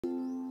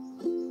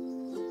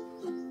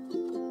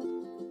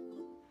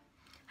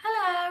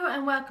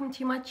and welcome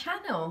to my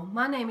channel.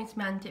 My name is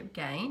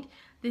Undetectable.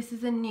 This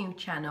is a new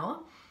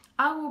channel.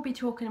 I will be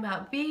talking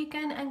about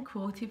vegan and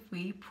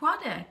cruelty-free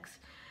products,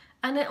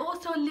 and then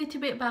also a little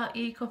bit about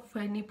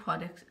eco-friendly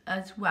products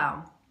as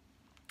well.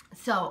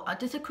 So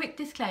just a quick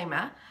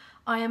disclaimer,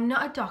 I am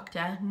not a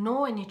doctor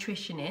nor a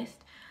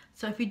nutritionist,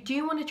 so if you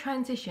do want to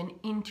transition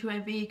into a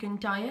vegan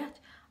diet,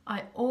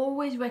 I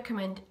always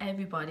recommend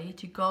everybody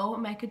to go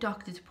and make a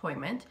doctor's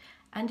appointment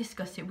and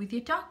discuss it with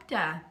your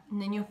doctor,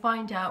 and then you'll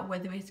find out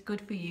whether it's good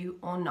for you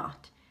or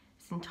not.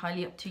 It's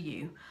entirely up to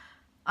you.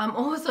 I'm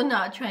also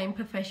not a trained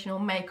professional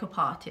makeup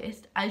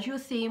artist. As you'll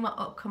see in my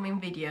upcoming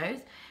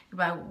videos, you're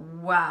like,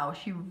 wow,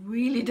 she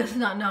really does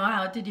not know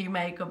how to do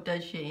makeup,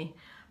 does she?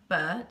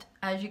 But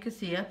as you can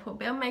see, I put a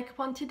bit of makeup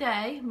on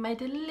today,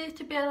 made a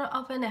little bit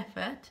of an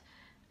effort,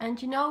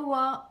 and you know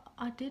what?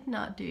 I did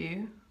not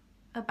do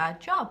a bad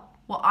job.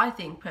 Well, I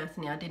think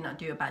personally I did not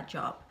do a bad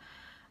job.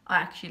 I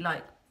actually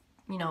like,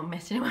 you know,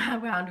 messing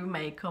around with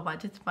makeup. I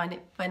just find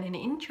it fun and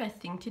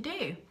interesting to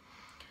do.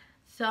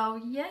 So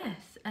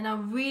yes, and I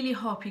really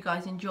hope you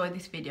guys enjoy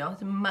this video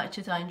as much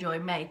as I enjoy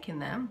making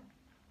them,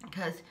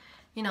 because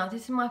you know,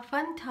 this is my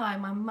fun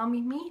time, my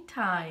mummy me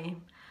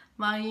time,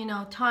 my, you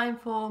know, time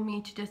for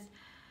me to just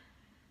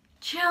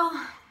chill,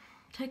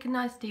 take a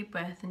nice deep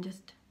breath and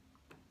just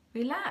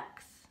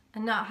relax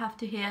and not have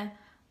to hear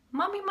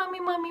mummy, mummy,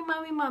 mummy,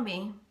 mummy,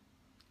 mummy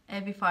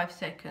every 5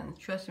 seconds.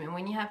 Trust me,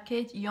 when you have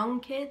kids, young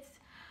kids,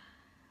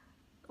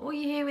 all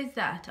you hear is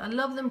that. I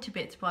love them to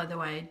bits, by the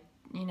way.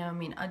 You know what I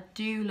mean? I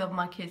do love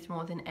my kids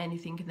more than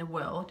anything in the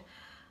world.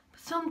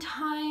 But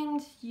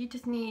sometimes you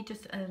just need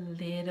just a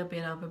little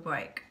bit of a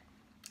break.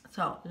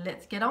 So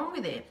let's get on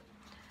with it.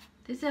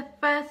 This is the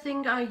first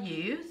thing I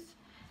use.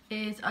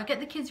 Is I get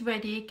the kids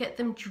ready, get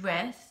them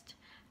dressed,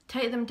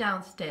 take them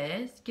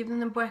downstairs, give them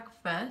the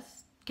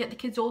breakfast, get the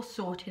kids all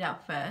sorted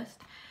out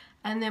first.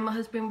 And then my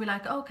husband will be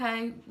like,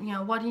 okay, you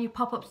know, why don't you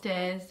pop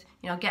upstairs,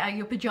 you know, get out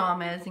your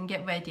pajamas and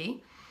get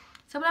ready.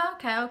 So I'm like,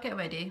 okay, I'll get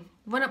ready.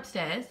 Run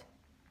upstairs,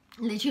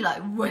 literally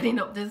like running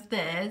up the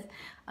stairs,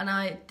 and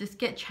I just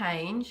get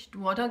changed.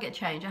 Well, I don't get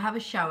changed, I have a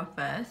shower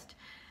first,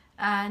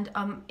 and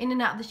I'm in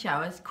and out of the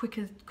shower as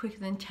quicker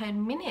than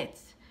 10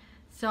 minutes.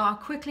 So I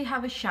quickly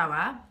have a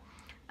shower,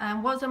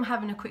 and whilst I'm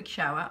having a quick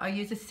shower, I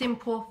use a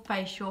simple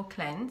facial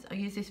cleanse. I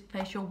use this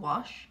facial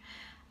wash,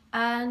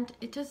 and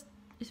it's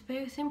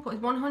very simple.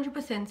 It's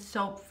 100%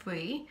 soap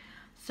free.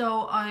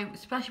 So I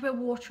splash a bit of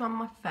water on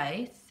my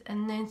face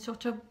and then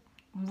sort of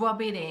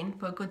rub it in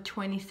for a good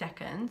 20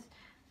 seconds,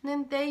 and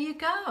then there you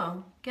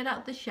go. Get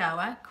out the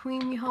shower,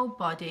 cream your whole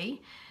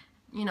body,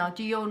 you know,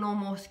 do your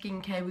normal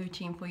skincare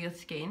routine for your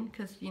skin,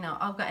 because you know,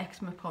 I've got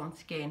eczema prone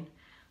skin,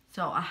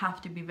 so I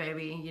have to be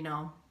very, you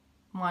know,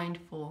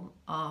 mindful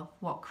of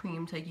what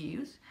creams I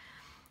use.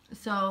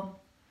 So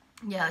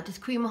yeah, I just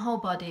cream my whole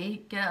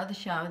body, get out of the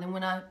shower, and then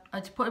when I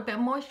just put a bit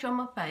of moisture on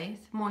my face,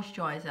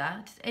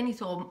 moisturizer, just any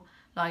sort of,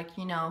 like,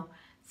 you know,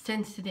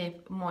 sensitive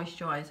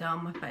moisturizer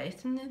on my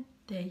face, and then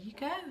there you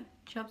go,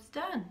 job's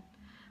done.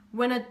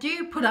 When I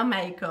do put on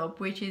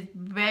makeup, which is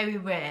very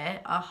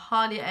rare, I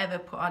hardly ever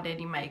put on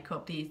any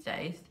makeup these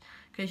days,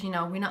 because you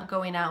know, we're not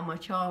going out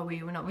much, are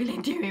we? We're not really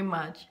doing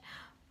much.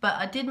 But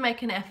I did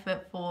make an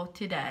effort for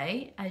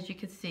today. As you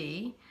can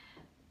see,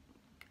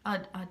 I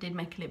did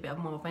make a little bit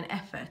more of an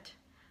effort.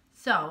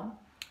 So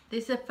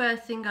this is the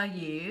first thing I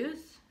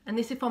use, and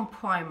this is from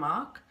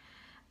Primark,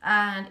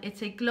 and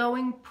it's a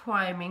glowing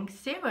priming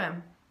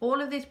serum. All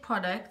of these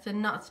products are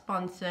not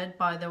sponsored,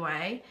 by the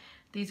way.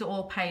 These are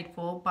all paid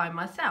for by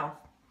myself.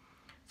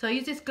 So I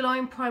use this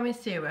glowing priming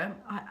serum.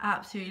 I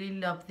absolutely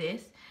love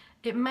this.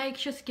 It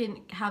makes your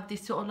skin have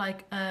this sort of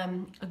like a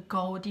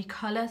goldy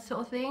colour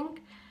sort of thing.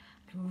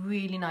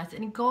 Really nice,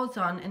 and it goes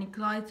on and it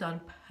glides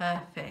on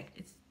perfect.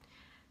 It's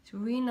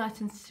really nice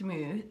and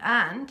smooth,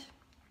 and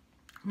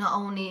not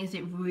only is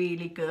it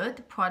really good,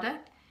 the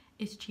product,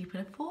 it's cheap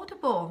and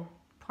affordable.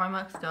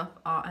 Primark stuff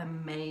are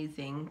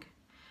amazing.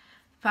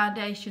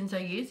 Foundations I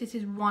use, this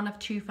is one of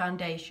 2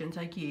 foundations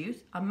I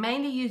use. I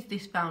mainly use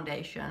this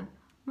foundation.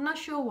 I'm not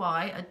sure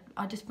why,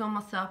 I just feel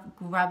myself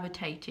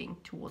gravitating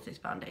towards this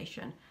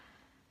foundation.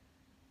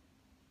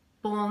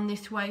 Born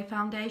This Way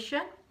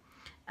foundation,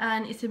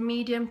 and it's a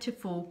medium to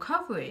full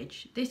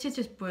coverage. This is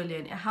just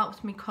brilliant. It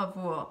helps me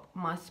cover up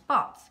my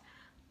spots.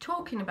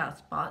 Talking about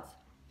spots,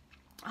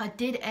 I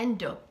did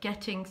end up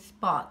getting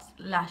spots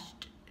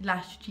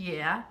last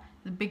year,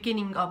 the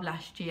beginning of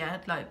last year,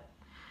 like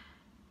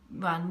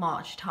around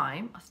March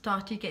time. I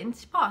started getting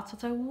spots. I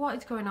was like, what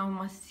is going on with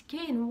my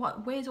skin?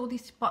 Where's all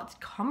these spots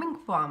coming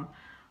from?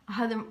 I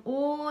had them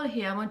all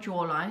here on my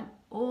jawline,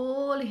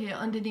 all here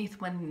underneath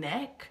my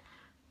neck,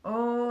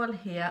 all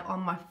here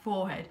on my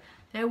forehead.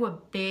 They were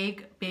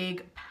big,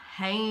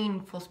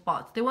 painful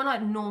spots. They weren't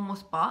like normal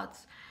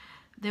spots.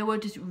 They were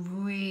just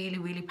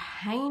really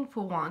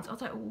painful ones. I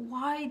was like,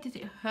 why does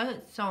it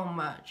hurt so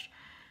much?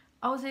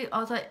 I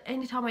was like,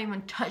 anytime I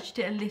even touched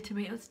it a little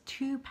bit, it was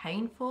too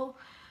painful.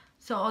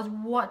 So I was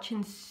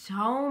watching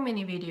so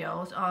many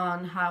videos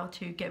on how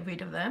to get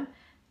rid of them,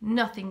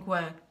 nothing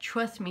worked.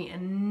 Trust me,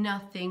 and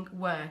nothing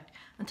worked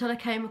until I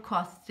came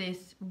across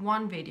this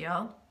one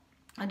video.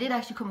 I did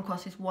actually come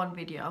across this one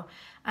video,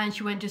 and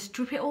she went, just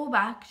strip it all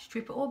back,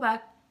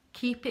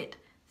 keep it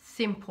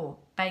simple,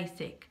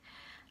 basic.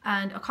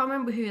 And I can't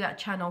remember who that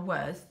channel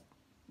was.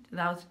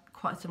 That was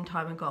quite some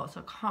time ago,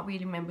 so I can't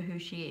really remember who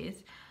she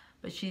is,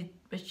 but she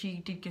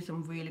did give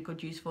some really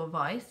good useful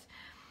advice.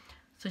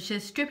 So she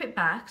says strip it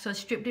back, so I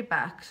stripped it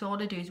back. So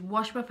all I do is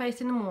wash my face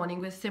in the morning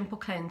with a simple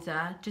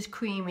cleanser, just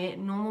cream it,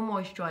 normal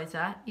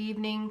moisturiser,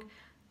 evening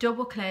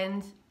double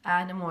cleanse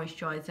and a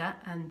moisturiser,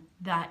 and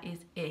that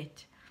is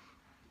it.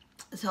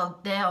 So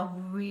they are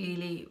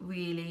really,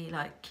 really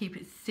like, keep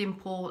it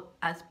simple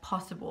as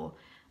possible.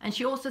 And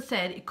she also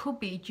said it could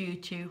be due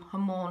to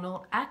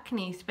hormonal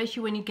acne,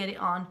 especially when you get it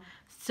on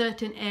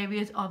certain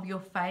areas of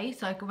your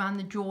face, like around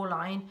the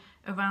jawline,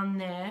 around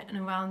there and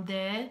around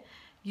there.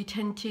 You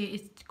tend to,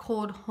 it's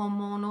called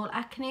hormonal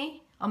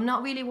acne. I'm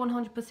not really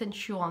 100%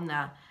 sure on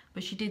that,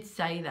 but she did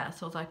say that.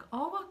 So I was like,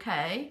 oh,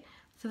 okay.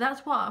 So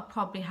that's why I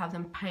probably have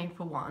them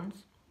painful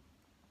ones.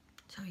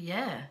 So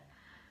yeah.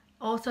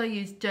 Also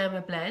use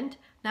DermaBlend.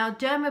 Now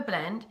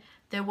DermaBlend,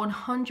 they're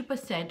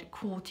 100%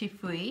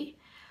 cruelty-free.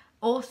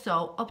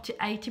 Also, up to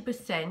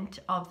 80%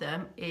 of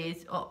them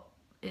is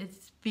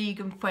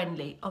vegan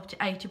friendly. Up to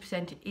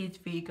 80% is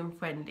vegan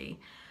friendly.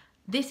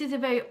 This is a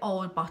very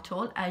old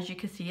bottle, as you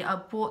can see. I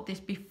bought this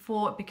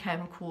before it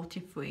became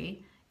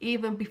cruelty-free,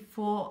 even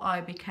before I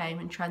became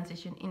and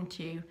transitioned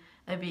into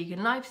a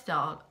vegan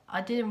lifestyle.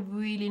 I didn't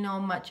really know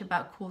much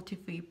about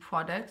cruelty-free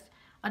products.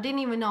 I didn't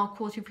even know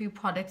cruelty-free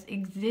products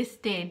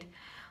existed.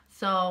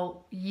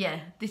 So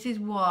yeah, this is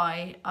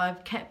why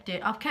I've kept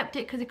it. I've kept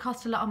it because it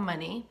costs a lot of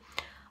money.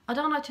 I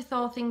don't like to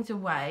throw things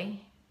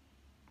away.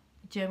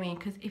 Do you know what I mean?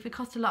 Because if it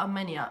costs a lot of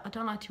money, I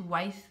don't like to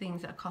waste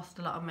things that cost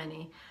a lot of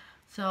money.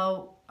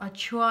 So I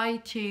try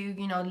to,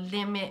 you know,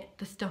 limit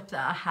the stuff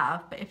that I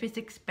have. But if it's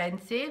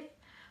expensive,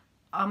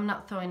 I'm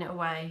not throwing it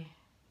away.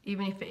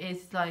 Even if it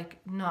is like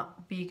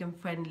not vegan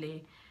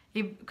friendly.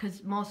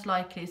 Because most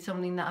likely it's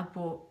something that I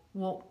bought,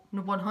 well,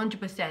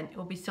 100% it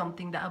will be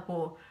something that I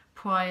bought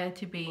prior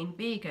to being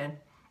vegan.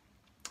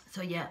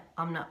 So yeah,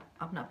 I'm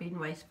not being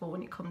wasteful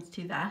when it comes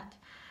to that.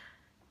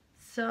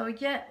 So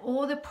yeah,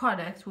 all the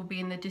products will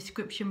be in the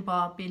description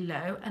bar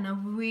below, and I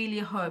really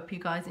hope you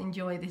guys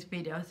enjoy this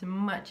video as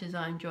much as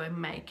I enjoy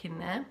making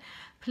them.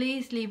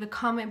 Please leave a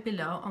comment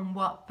below on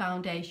what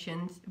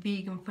foundations,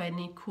 vegan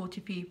friendly,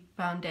 cruelty-free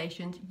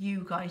foundations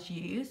you guys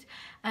use,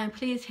 and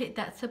please hit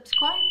that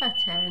subscribe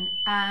button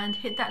and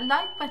hit that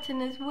like button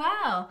as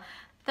well.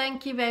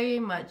 Thank you very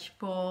much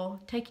for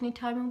taking your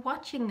time and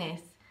watching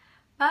this.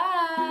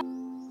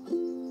 Bye!